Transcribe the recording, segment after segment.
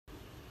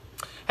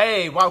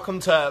Hey,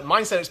 welcome to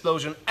Mindset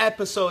Explosion,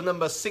 episode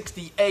number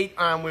 68.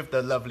 I'm with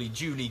the lovely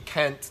Julie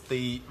Kent,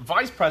 the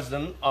Vice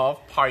President of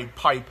Pied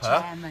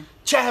Piper.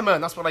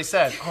 Chairman, that's what I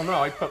said. Oh no,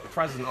 I put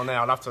president on there.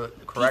 I'll have to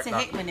correct Peter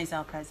that. Hickman is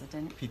our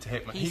president. Peter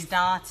Hickman. He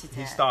started it.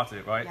 He started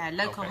it, right? Yeah,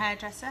 local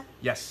hairdresser.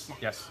 Yes, Yeah.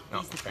 yes. Oh,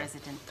 He's the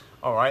president.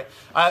 All right.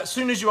 As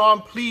soon as you're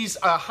on, please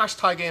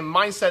hashtag in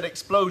Mindset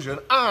Explosion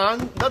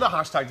and another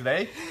hashtag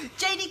today,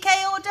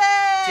 JDK all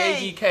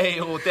day!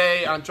 JDK all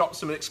day, and drop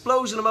some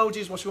explosion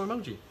emojis. What's your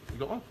emoji? You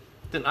got one?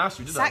 Didn't ask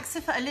you, did I?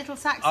 Saxophone, a little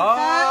saxophone.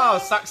 Oh,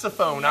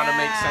 saxophone. That'll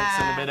make sense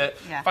in a minute.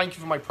 Yeah. Thank you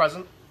for my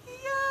present. Yeah.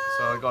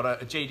 So I got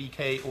a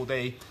JDK all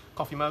day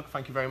coffee mug.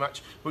 Thank you very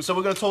much. So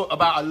we're going to talk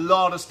about a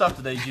lot of stuff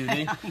today,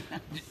 Julie.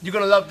 You're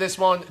going to love this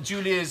one.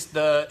 Julie is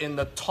in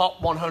the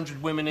top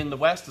 100 women in the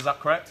West. Is that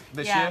correct?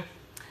 This year?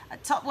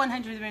 Top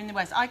 100 women in the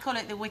West. I call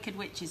it the Wicked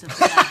Witches of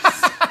the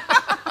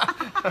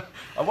West.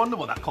 I wonder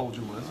what that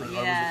cauldron was. I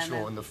wasn't sure.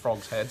 No. And the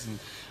frogs' heads. And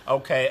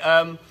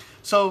okay.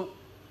 So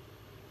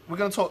we're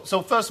going to talk.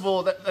 So first of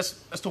all, let's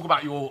talk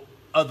about your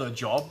other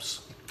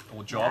jobs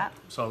or job. Yeah.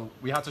 So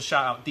we had to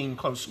shout out Dean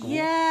Close School.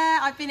 Yeah,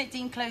 I've been at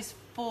Dean Close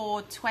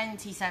for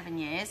 27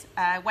 years.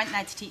 Went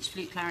there to teach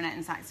flute, clarinet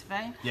and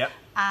saxophone. Yep.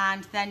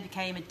 And then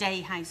became a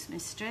day house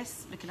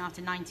mistress, looking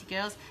after 90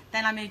 girls.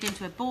 Then I moved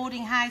into a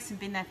boarding house and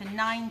been there for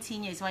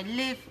 19 years. So I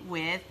live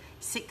with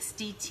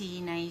 60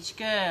 teenage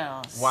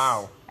girls.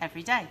 Wow.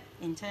 Every day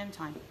in term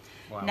time.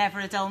 Wow. Never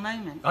a dull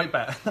moment. I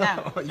bet.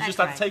 No, You they're just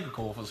had to great. take a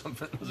call for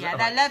something. Yeah,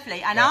 they're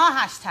lovely. And our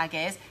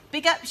hashtag is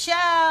Big Up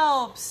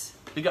Shelbs.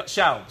 You got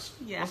shelves.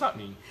 Yeah. What's that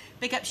mean?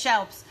 Big Up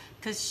Shelbs,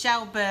 because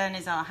Shelburne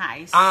is our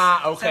house.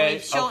 Ah, okay, So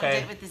we've shortened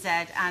okay. it with the Z.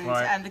 And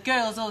Right. the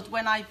girls,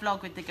 when I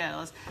vlog with the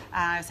girls,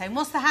 I was saying,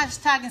 what's the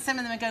hashtag? And some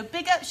of them would go,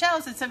 Big Up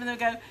Shelves, and some of them would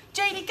go,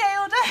 JDK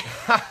all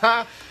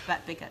day.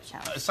 But Big Up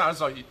Shelves. It sounds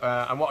like,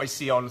 and what I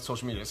see on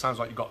social media, it sounds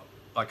like you got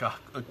like a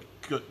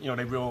good,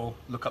 they real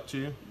look up to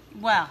you.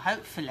 Well,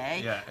 hopefully.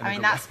 Yeah, in a I mean,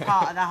 good that's way.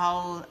 part of the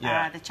whole,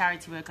 Yeah. the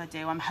charity work I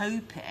do. I'm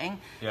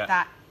hoping Yeah.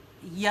 that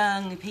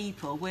young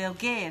people will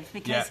give,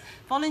 because Yeah.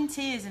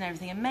 volunteers and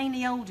everything are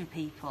mainly older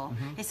people.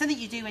 It's something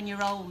you do when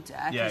you're older,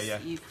 Yeah, because yeah.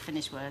 you've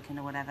finished working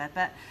or whatever.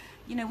 But,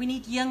 we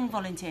need young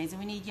volunteers and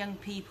we need young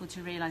people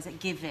to realise that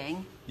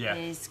giving Yeah.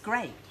 is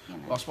great.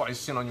 That's what I've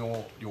seen on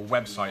your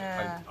website.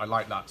 Yeah. I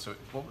like that. So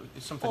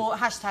it's something Or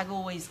hashtag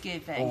always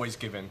giving. always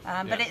given.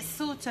 But it's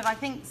sort of, I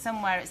think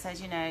somewhere it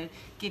says,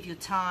 give your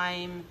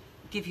time,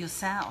 give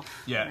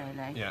yourself,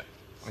 really. Yeah.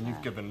 And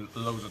you've given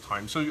loads of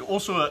time. So you're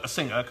also a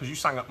singer, because you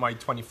sang at my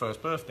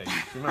 21st birthday. Do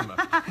you remember?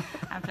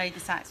 And played the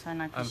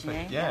saxophone, I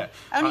presume. yeah.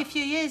 Only a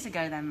few years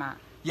ago then, Matt.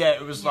 Yeah,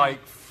 it was Yeah.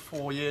 like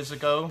 4 years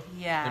ago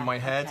Yeah, in my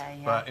head. okay,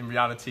 yeah. But in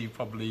reality,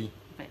 probably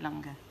A bit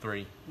longer.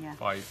 3, Yeah.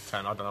 5,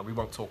 10. I don't know. We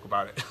won't talk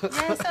about it.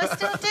 Yeah, so I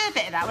still do a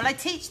bit of that. Well, I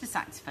teach the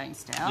saxophone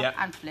still, Yeah.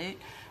 and flute,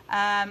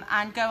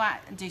 and go out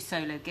and do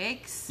solo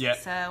gigs. Yeah.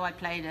 So I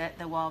played at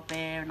the Wild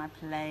Bear, and I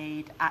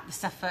played at the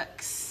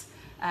Suffolk's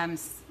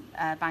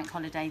bank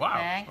holiday Wow,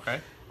 thing.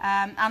 okay.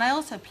 And I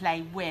also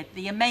play with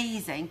the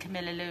amazing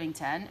Camilla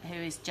Lewington, who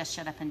is Just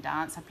Shut Up and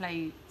Dance. I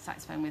play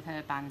saxophone with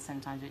her band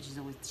sometimes, which is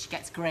always, she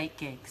gets great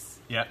gigs.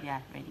 Yeah. Yeah,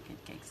 really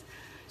good gigs.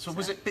 So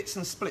was it Bits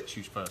and Splits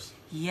you first?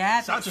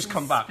 Yeah, So that Bits just and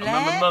come back. I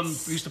remember Mum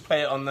Splits. used to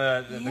play it on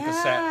the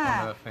cassette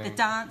on the thing. The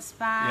dance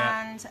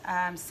band,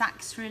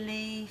 sax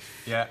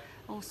relief, Yeah.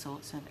 all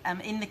sorts of.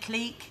 In the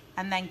Clique,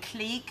 and then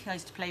Clique. I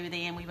used to play with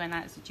Ian. We went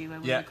out as a duo.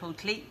 We Yeah. were called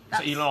Clique.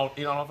 So Elon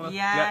Oliver?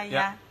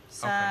 Yeah.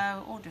 So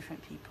Okay. all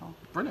different people.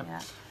 Brilliant. Yeah.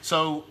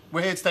 So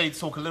we're here today to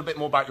talk a little bit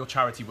more about your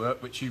charity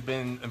work, which you've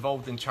been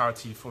involved in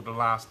charity for the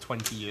last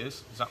 20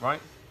 years. Is that right?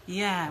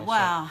 Yeah. Awesome.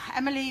 Well,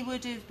 Emily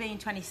would have been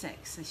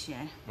 26 this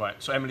year. Right.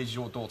 So Emily's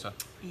your daughter.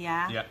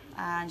 Yeah. Yeah.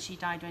 And she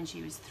died when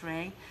she was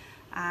 3.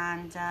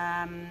 And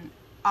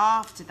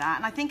after that,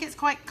 and I think it's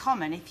quite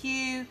common, if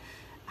you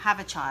have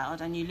a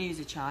child and you lose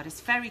a child, it's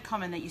very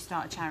common that you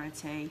start a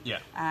charity. Yeah.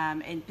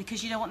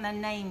 Because you don't want their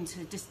name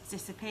to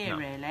disappear, No.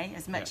 really,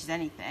 as much Yeah. as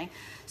anything.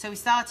 So we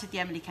started the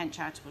Emily Kent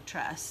Charitable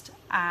Trust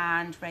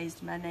and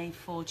raised money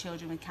for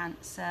children with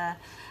cancer.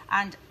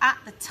 And at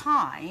the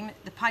time,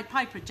 the Pied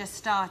Piper had just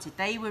started.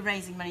 They were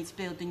raising money to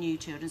build the new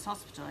children's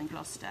hospital in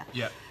Gloucester.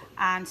 Yeah.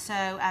 And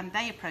so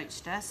they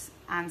approached us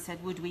and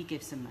said, would we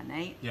give some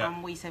money? Yeah.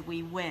 And we said,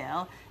 we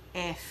will,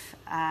 if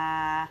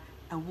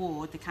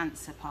award, the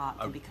cancer part,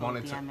 can be called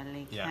the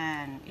Emily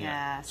Kent.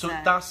 Yeah. So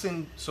that's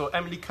in. So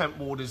Emily Kent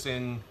Ward is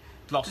in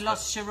Gloucester.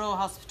 Gloucester Royal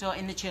Hospital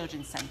in the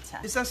Children's Centre.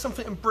 Is there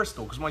something in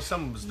Bristol? Because my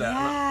son was there.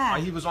 Yeah.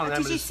 He was on. Did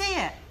you Emily's- see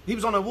it? He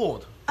was on a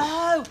ward.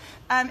 Oh,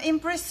 in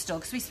Bristol,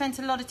 because we spent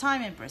a lot of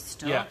time in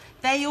Bristol. Yeah.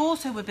 They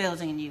also were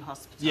building a new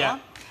hospital. Yeah.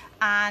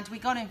 And we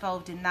got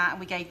involved in that, and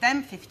we gave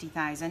them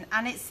 50,000.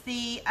 And it's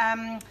the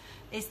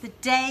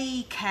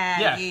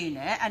daycare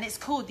unit, and it's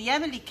called the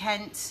Emily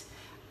Kent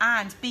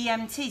and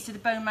BMT, so the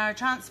bone marrow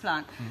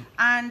transplant.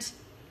 And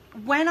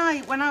when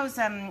I was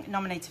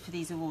nominated for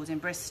these awards in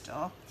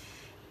Bristol,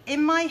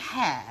 in my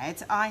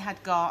head, I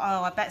had got,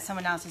 I bet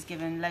someone else has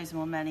given loads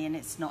more money and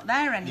it's not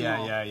there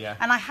anymore. Yeah.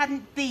 And I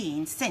hadn't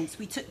been since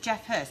we took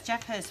Jeff Hurst.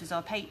 Jeff Hurst was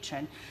our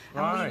patron.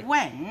 And we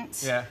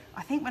went,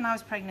 I think when I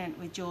was pregnant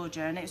with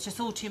Georgia, and it was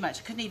just all too much.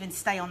 I couldn't even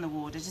stay on the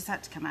ward. I just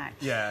had to come out.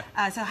 Yeah.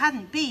 So I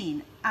hadn't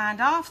been.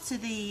 And after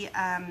the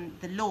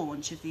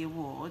launch of the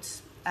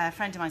awards, a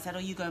friend of mine said,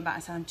 you going back? I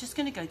said, I'm just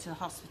going to go to the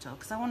hospital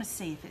because I want to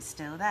see if it's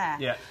still there.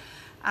 Yeah.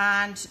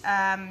 And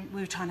we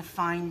were trying to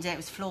find it. It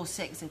was floor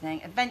 6, I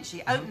think.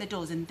 Eventually, opened the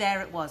doors, and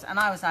there it was. And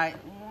I was like,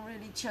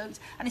 really choked.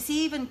 And it's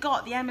even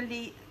got the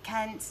Emily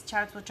Kent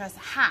Charitable Trust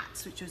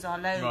hats, which was our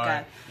logo.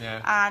 Right.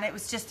 Yeah. And it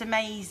was just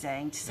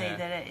amazing to see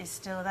that it is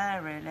still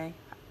there, really.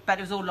 But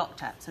it was all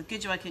locked up, so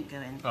good job I couldn't go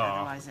in.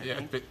 Otherwise,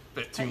 a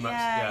bit too much.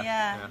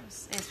 Yeah.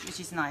 Which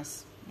is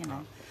nice, you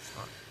know.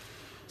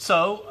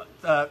 So,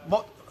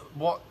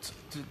 what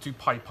do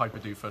Pied Piper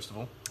do, first of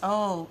all?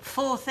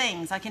 4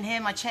 things. I can hear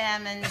my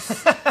chairman's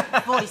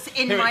voice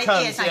in Here my it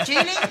comes, ears. Now,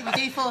 Julie, we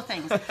do 4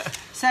 things.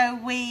 So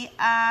we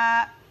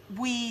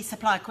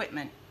supply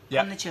equipment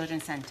from the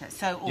children's centre.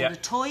 So all the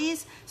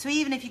toys. So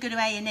even if you go to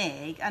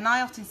A&E, and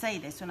I often say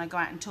this when I go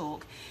out and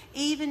talk,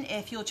 even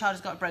if your child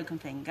has got a broken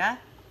finger,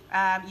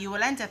 you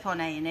will end up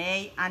on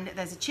A&E, and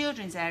there's a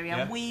children's area,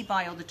 and we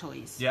buy all the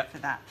toys for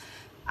that.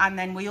 And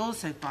then we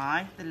also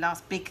buy, the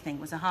last big thing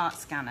was a heart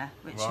scanner,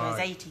 which was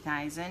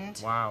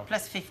 80,000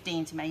 plus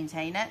 15 to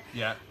maintain it.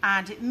 Yeah.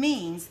 And it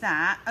means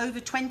that over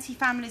 20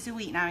 families a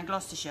week now in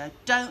Gloucestershire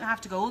don't have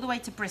to go all the way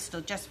to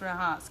Bristol just for a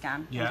heart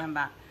scan and come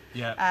back.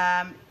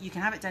 Yeah. You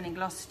can have it done in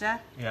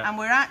Gloucester. Yeah. And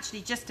we're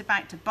actually just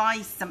about to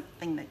buy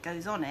something that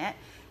goes on it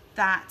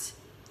that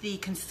the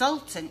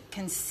consultant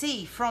can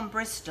see from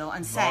Bristol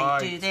and say,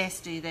 do this,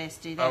 do this,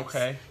 do this.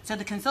 Okay. So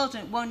the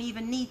consultant won't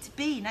even need to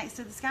be next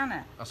to the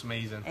scanner. That's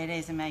amazing. It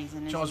is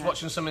amazing, isn't I was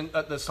watching something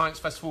at the Science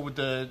Festival with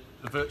the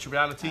virtual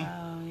reality.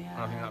 Oh, yeah.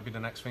 I think that'd be the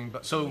next thing.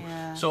 But so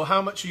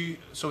how much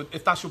so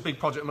if that's your big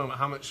project at the moment,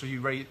 how much are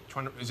you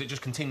trying to? Is it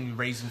just continue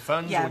raising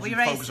funds? Yeah, or do you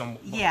focus on?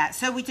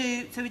 So we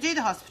do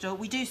the hospital.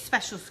 We do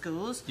special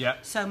schools. Yeah.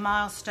 So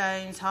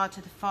Milestones, Heart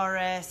of the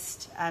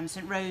Forest,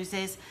 St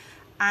Roses,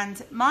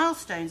 and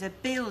Milestones are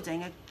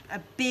building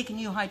a big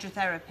new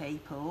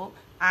hydrotherapy pool,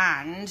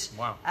 and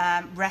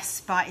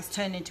respite is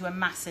turned into a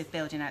massive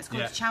building now. It's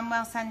called the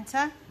Chamwell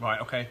Centre. Right.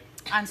 Okay.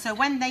 And so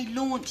when they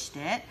launched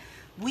it,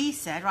 we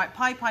said, right,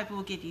 Pied Piper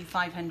will give you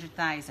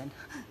 500,000.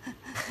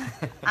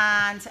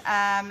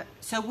 And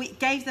so we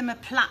gave them a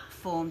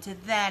platform to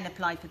then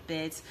apply for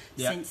bids.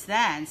 Since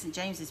then, St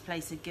James's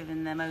Place had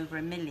given them over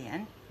 $1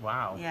 million.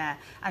 Wow. Yeah.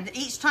 And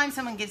each time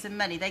someone gives them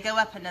money, they go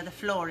up another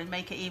floor and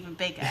make it even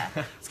bigger.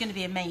 It's going to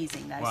be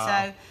amazing, though.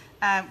 Wow.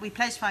 So we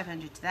pledged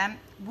 500 to them.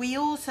 We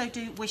also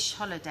do wish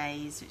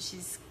holidays, which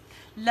is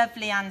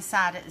lovely and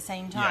sad at the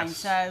same time. Yes.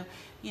 So,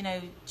 you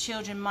know,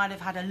 children might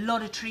have had a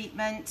lot of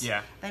treatment.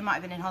 Yeah. They might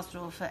have been in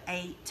hospital for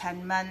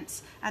 8-10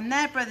 months, and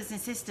their brothers and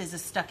sisters are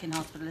stuck in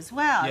hospital as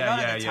well a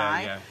lot of the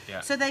time.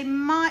 So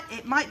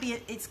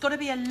it's got to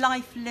be a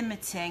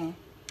life-limiting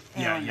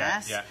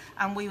illness,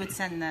 and we would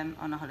send them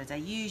on a holiday,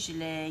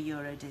 usually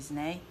Euro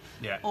Disney,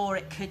 or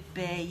it could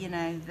be, you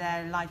know,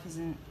 their life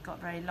hasn't got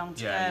very long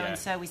to go, and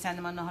so we send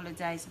them on a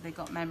holiday so they've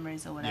got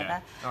memories or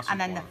whatever. And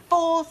then the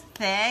 4th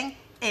thing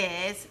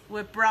is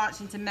we're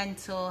branching to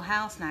mental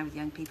health now with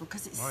young people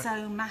because it's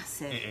so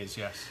massive. It is,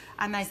 yes.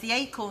 And there's the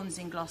Acorns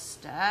in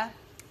Gloucester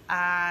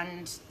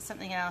and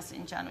something else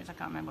in Jan, which I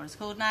can't remember what it's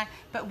called now.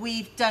 But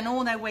we've done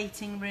all their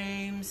waiting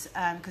rooms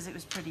because it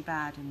was pretty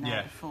bad in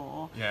there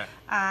before. Yeah.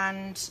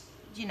 And,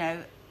 you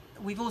know,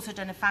 we've also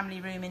done a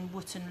family room in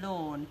Wootton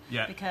Lawn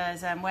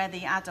because where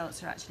the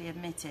adults are actually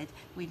admitted,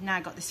 we've now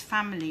got this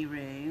family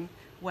room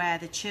where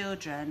the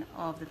children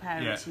of the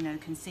parents, you know,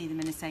 can see them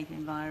in a safe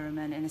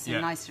environment and it's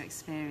a nicer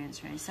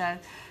experience, really. So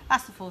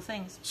that's the 4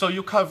 things. So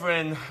you're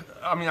covering,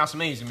 I mean, that's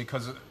amazing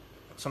because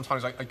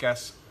sometimes I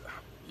guess,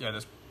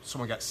 there's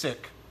someone gets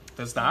sick,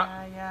 there's that,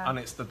 and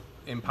it's the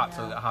impact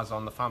that it has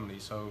on the family.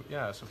 So,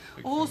 it's a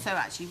big also, thing.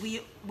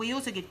 actually, we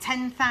also give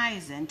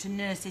 10,000 to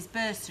nurses'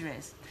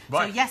 bursaries.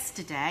 Right. So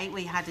yesterday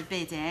we had a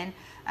bid in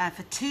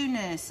for 2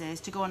 nurses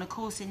to go on a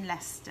course in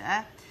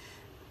Leicester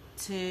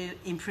to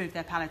improve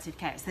their palliative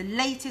care. It's the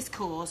latest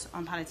course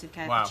on palliative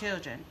care for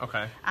children.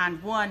 Okay.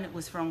 And one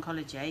was for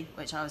oncology,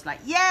 which I was like,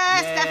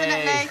 yes,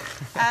 definitely.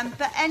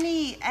 But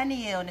any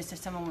illness, if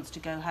someone wants to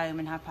go home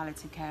and have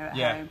palliative care at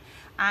home.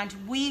 And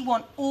we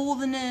want all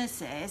the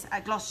nurses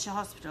at Gloucestershire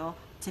Hospital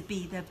to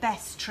be the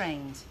best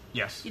trained.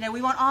 Yes. You know,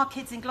 we want our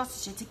kids in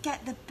Gloucestershire to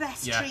get the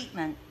best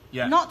treatment.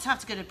 Yeah. Not to have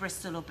to go to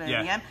Bristol or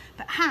Birmingham,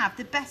 but have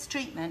the best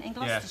treatment in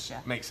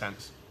Gloucestershire. Yeah, makes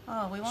sense.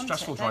 Oh, we want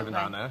stressful it, driving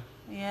don't down there.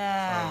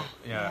 Yeah. So,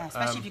 yeah.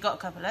 Especially if you've got a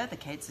couple of other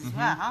kids as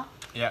well.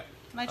 Yeah.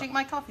 Can I drink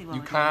my coffee while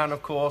you we're can, doing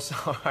of course.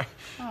 All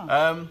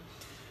right.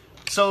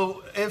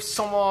 So, if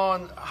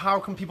someone, how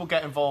can people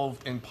get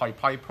involved in Pied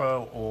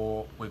Piper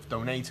or with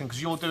donating? Because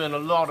you're doing a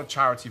lot of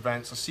charity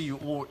events. I see you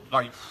all,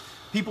 like,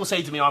 people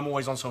say to me, I'm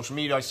always on social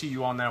media. I see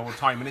you on there all the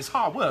time, and it's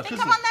hard work, Think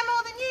isn't I'm it? on there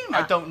more than you,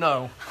 Matt. I don't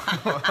know.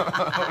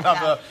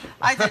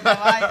 I don't know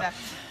either.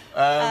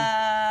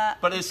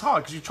 But it's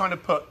hard because you're trying to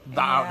put that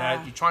out Yeah.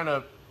 there. You're trying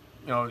to,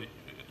 you know,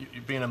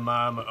 you're being a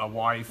mum, a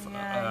wife,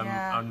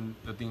 Yeah. and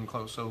the Dean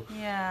Close. So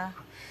Yeah.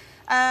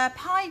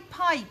 Pied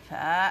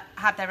Piper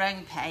had their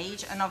own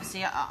page, and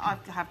obviously I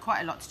have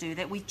quite a lot to do with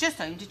it. We've just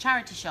owned a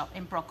charity shop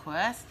in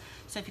Brockworth,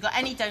 so if you've got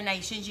any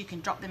donations, you can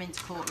drop them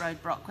into Court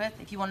Road, Brockworth.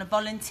 If you want to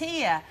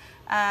volunteer,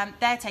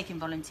 they're taking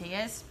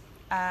volunteers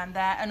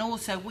there, and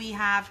also we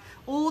have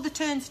all the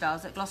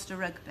turnstiles at Gloucester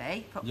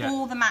Rugby for Yeah.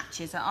 all the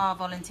matches are our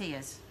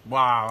volunteers.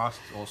 wow, that's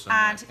awesome.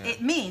 And yeah.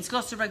 it means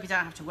Gloucester Rugby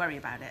don't have to worry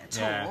about it at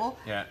Yeah, all.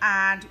 yeah.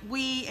 And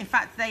we, in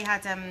fact, they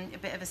had a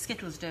bit of a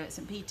Skittles do at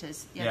St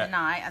Peter's the Yeah. other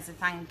night as a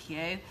thank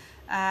you.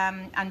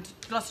 And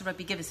Gloucester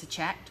Rugby give us a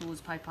check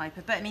towards Pied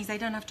Piper, but it means they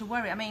don't have to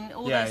worry. I mean,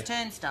 all Yeah. those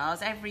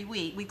turnstiles, every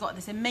week, we've got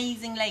this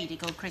amazing lady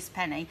called Chris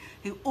Penny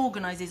who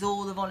organises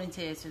all the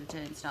volunteers for the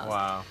turnstiles.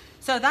 Wow.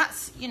 So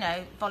that's, you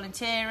know,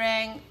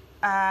 volunteering,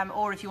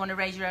 or if you want to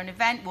raise your own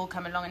event, we'll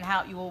come along and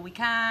help you all we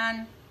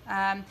can.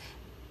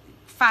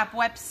 Fab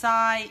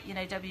website, you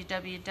know,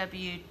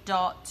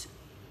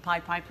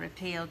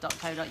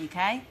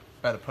 www.piedpiperappeal.co.uk.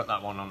 Better put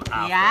that one on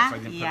after. Yeah, so I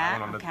didn't put yeah, that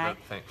one on okay.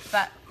 the thing.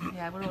 But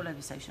yeah, we're all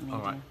over social media.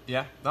 All right.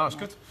 Yeah, no, that's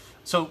good.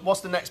 So, what's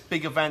the next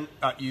big event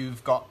that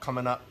you've got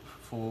coming up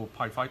for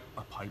Pied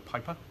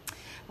Piper?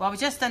 Well, we've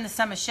just done the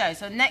summer show,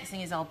 so the next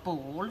thing is our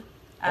ball.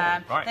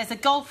 Right. There's a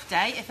golf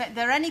day. If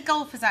there are any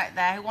golfers out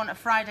there who want a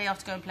Friday off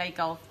to go and play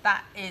golf,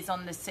 that is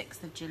on the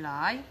 6th of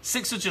July.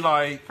 6th of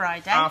July.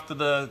 Friday. After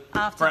the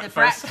After the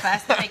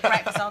breakfast, the big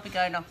breakfast, I'll be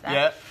going off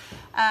there.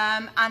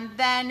 Yeah. And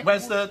then...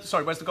 Where's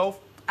the golf?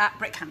 At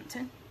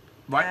Brickhampton.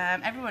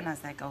 Right. Everyone has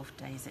their golf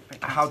days at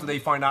Brickhampton. How do they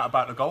find out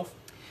about the golf?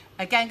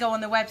 Again, go on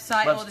the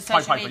website or the Pied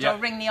social Piper, media yeah. or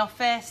ring the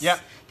office. Yeah.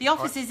 The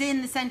office is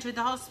in the centre of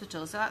the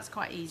hospital, so that's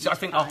quite easy So to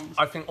find.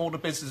 I think all the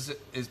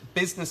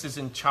businesses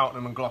in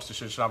Cheltenham and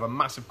Gloucestershire should have a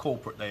massive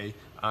corporate day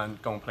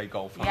and go and play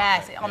golf. On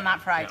Yes, that day. on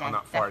that Friday, Yeah, on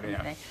that Friday,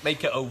 definitely. yeah.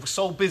 Make it over.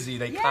 So busy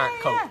they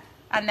can't cope.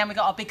 And then we've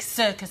got our big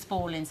circus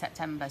ball in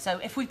September. So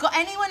if we've got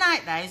anyone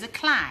out there who's a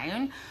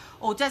clown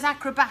or does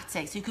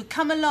acrobatics who could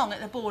come along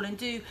at the ball and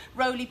do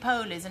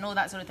roly-polies and all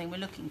that sort of thing, we're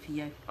looking for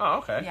you. Oh,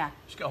 okay. Yeah.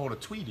 Just get a hold of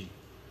Tweedy.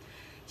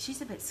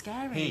 She's a bit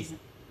scary, He. isn't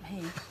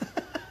he?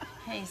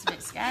 He's a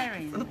bit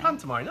scary, isn't The he?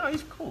 pantomime. No,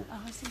 he's cool.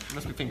 Oh, is he? You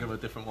must be thinking of a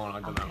different one.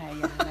 I don't know. Okay,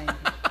 yeah, maybe.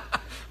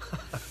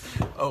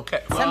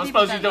 Okay. Well, Some I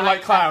people suppose you don't don't like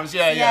like clowns.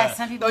 Yeah, Yeah, yeah.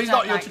 some people No, he's don't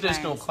not your like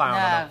traditional clowns. clown. I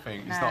No, don't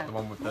think. He's no. not the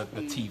one with the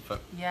teeth that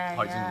Yeah,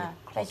 hides in yeah. the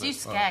They closet. do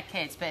scare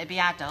kids, but it'd be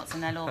adults,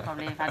 and they'll all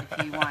probably have had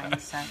a few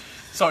wines. So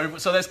Sorry.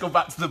 So let's go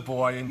back to the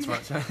boy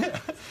interruption.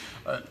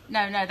 no,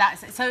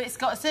 that's it. So it's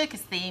got a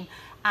circus theme,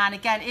 and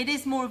again, it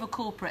is more of a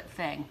corporate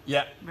thing.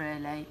 Yeah.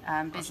 Really,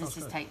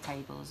 businesses good. take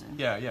tables, and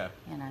Yeah, yeah.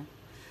 you know,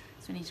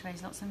 so we need to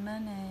raise lots of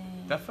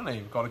money. Definitely,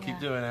 we've got to keep Yeah.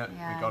 doing it.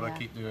 Yeah, We've got to yeah.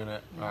 keep doing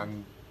it. Yeah.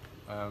 And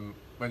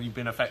when you've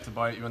been affected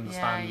by it, you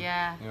understand.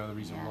 yeah. You know the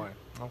reason Yeah. why.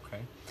 Okay.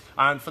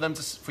 And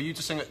for you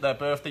to sing at their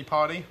birthday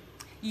party.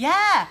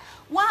 Yeah.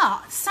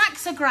 Wow.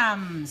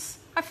 Saxograms.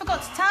 I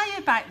forgot to tell you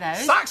about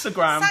those.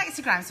 Saxogram?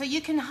 Saxograms. So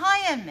you can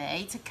hire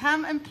me to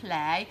come and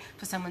play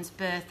for someone's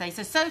birthday.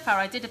 So far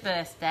I did a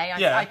birthday.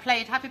 Yeah. I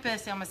played Happy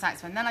Birthday on my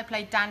saxophone. Then I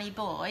played Danny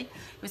Boy.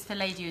 It was for a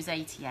lady who was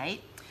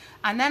 88.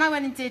 And then I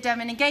went and did an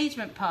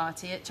engagement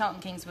party at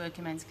Charlton Kings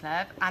Working Men's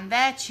Club. And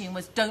their tune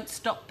was Don't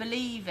Stop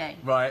Believing.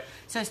 Right.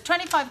 So it's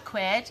 25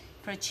 quid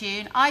for a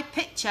tune. I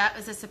picture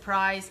as a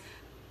surprise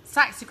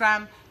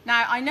saxogram.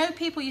 Now, I know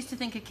people used to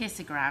think of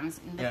kissograms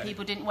and that Yeah.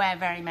 people didn't wear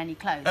very many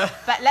clothes.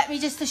 But let me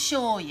just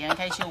assure you, in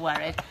case you're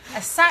worried, a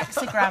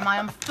saxogram, I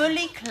am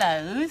fully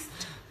clothed.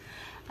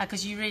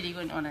 Because you really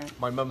wouldn't want to...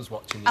 My mum's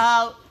watching you.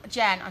 Oh,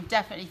 Jen, I'm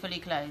definitely fully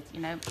clothed, you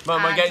know. Mum,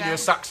 I'm And, getting you a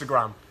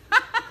saxogram.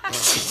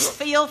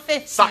 for your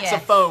 50th.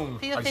 Saxophone,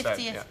 For your I 50th said,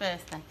 yeah.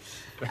 birthday.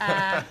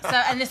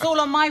 And it's all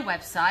on my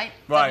website,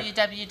 Right.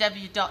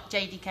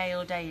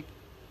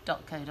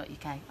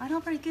 www.jdkolday.co.uk. I'm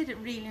not very good at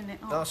reeling it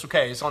off. That's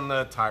okay. It's on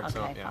the tag. Okay, so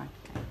yeah. fine.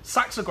 Okay.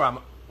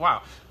 Saxogram.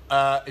 Wow.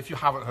 If you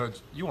haven't heard,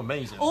 you're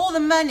amazing. All the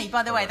money,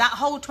 by the way, that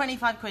whole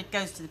 25 quid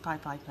goes to the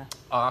Pied Piper.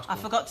 Oh, that's I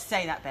cool. forgot to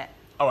say that bit.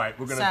 All right,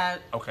 we're gonna.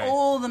 So, okay.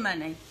 all the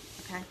money.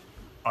 Okay.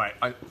 All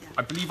right.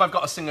 I believe I've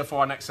got a singer for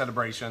our next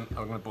celebration. I'm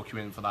going to book you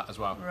in for that as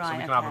well. Right. So we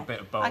can okay. have a bit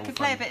of both. I could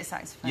play a and- bit of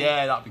saxophone.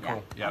 Yeah, that'd be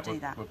cool. Yeah, I'll do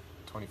that. With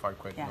 25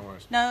 quid. Yeah. No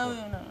worries. No,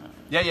 Cool. no.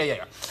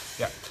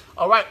 Yeah.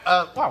 All right.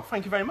 Wow.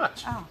 Thank you very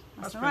much. Oh,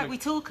 that's all been right. We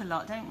talk a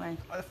lot, don't we?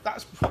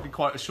 That's probably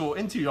quite a short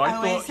interview. I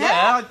Oh, thought. is it?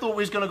 Yeah, I thought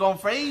we was going to go on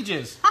for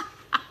ages.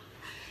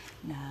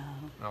 No.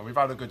 No, we've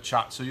had a good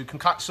chat. So you can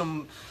catch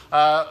some.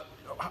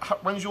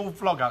 When's your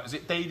vlog out? Is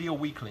it daily or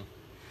weekly?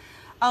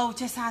 Oh,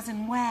 just as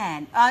and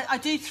when. I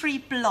do 3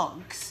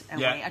 blogs a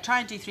Yeah. week. I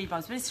try and do 3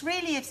 blogs, but it's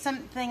really if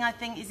something I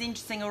think is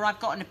interesting or I've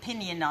got an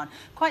opinion on,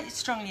 quite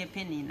strongly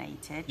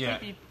opinionated. Yeah.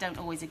 People don't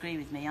always agree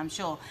with me, I'm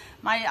sure.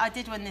 I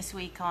did one this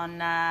week on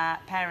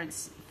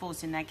parents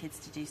forcing their kids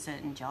to do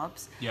certain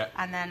jobs. Yeah.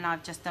 And then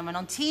I've just done one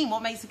on team.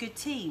 What makes a good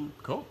team?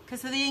 Cool.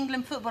 Because of the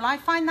England football, I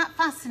find that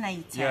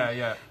fascinating. Yeah,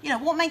 yeah. You know,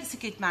 what makes a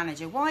good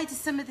manager? Why do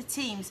some of the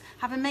teams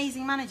have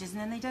amazing managers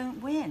and then they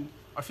don't win?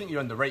 I think you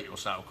underrate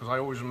yourself because I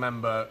always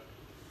remember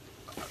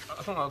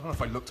I don't know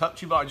if I looked up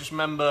to you, but I just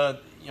remember,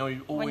 you know,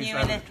 you always... When you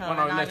were little, when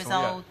and I was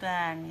little, old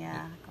then,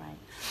 yeah, great.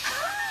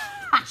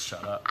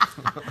 Shut up.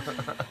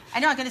 I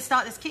know, I'm going to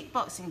start this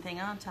kickboxing thing,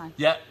 aren't I?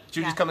 Yeah,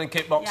 Julie's Yeah. coming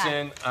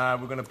kickboxing.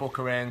 We're going to book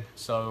her in,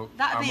 so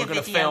That'd be we're a going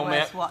to video film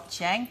worth it.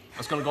 watching.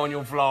 It's going to go on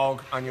your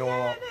vlog and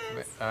your...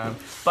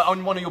 but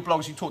on one of your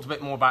blogs, you talked a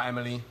bit more about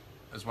Emily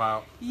as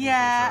well.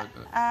 Yeah,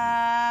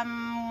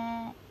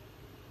 I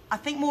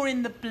think more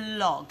in the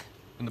blog.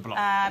 In the blog.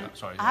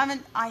 Sorry.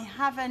 I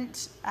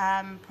haven't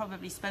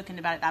probably spoken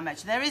about it that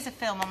much. There is a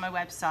film on my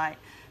website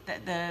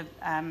that the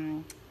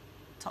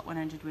Top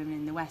 100 Women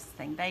in the West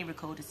thing, they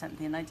recorded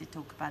something and I did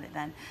talk about it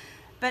then.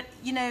 But,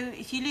 you know,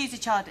 if you lose a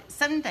child,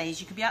 some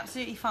days you could be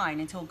absolutely fine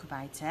and talk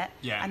about it.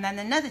 Yeah. And then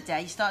another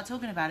day you start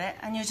talking about it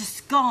and you're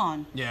just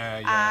gone.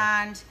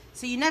 Yeah. And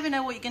so you never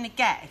know what you're going to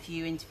get if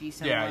you interview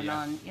someone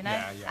on, you know.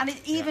 Yeah. And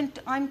it's even,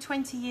 I'm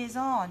 20 years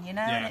on, you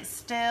know, and it's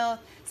still,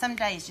 some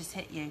days just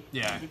hit you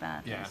really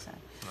badly. Yeah. So.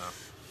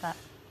 No.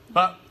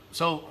 But,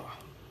 so,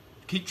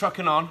 keep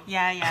trucking on.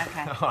 Yeah,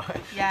 okay. All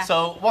right. Yeah.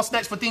 So, what's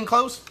next for Dean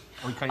Close?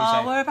 Or can you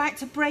say? We're about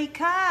to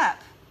break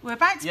up. We're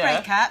about to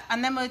break up,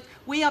 and then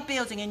we are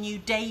building a new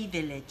day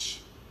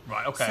village.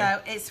 Right,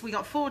 okay. So we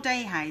got 4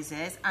 day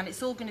houses, and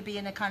it's all going to be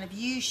in a kind of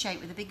U shape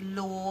with a big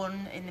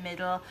lawn in the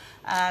middle.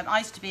 I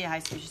used to be a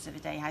house mistress of a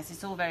day house.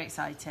 It's all very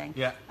exciting.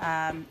 Yeah.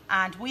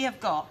 And we have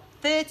got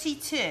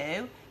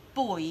 32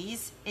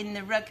 boys in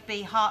the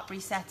rugby Hartbury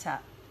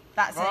setup.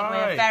 That's it.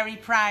 We're very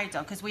proud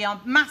of, because we are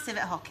massive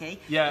at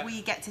hockey. Yeah.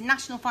 We get to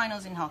national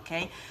finals in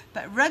hockey,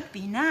 but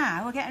rugby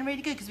now we're getting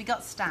really good because we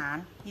got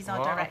Stan. He's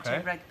our director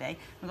of rugby.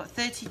 We've got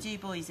 32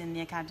 boys in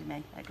the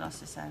academy at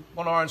Gloucester. So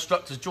one of our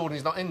instructors, Jordan,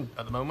 he's not in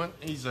at the moment.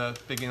 He's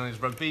big in on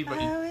his rugby, but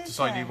he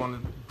decided he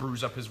wanted to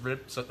bruise up his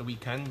ribs at the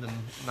weekend, and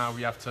now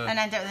we have to... And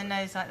end up with a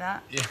nose like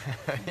that.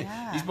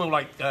 Yeah. He's more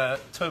like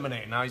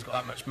Terminator now. He's got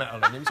that much metal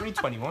in him. He's only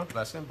 21,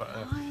 bless him. But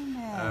I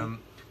know.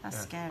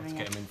 That's scary. Let's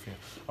get him in for you.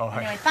 All right.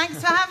 Anyway,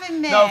 thanks for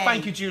having me. No,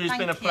 thank you, Julie. It's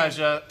been a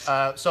pleasure.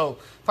 So,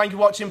 thank you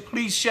for watching.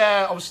 Please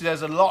share. Obviously,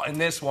 there's a lot in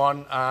this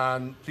one,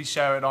 and please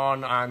share it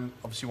on. And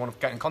obviously, you want to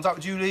get in contact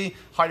with Julie,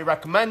 highly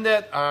recommend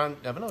it. And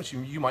never know,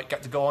 you might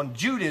get to go on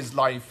Julie's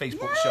live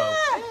Facebook show.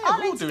 Yeah,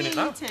 we're all doing it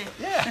now. Too.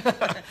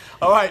 Yeah.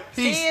 All right.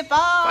 Peace. See you.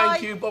 Bye.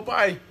 Thank you. Bye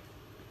bye.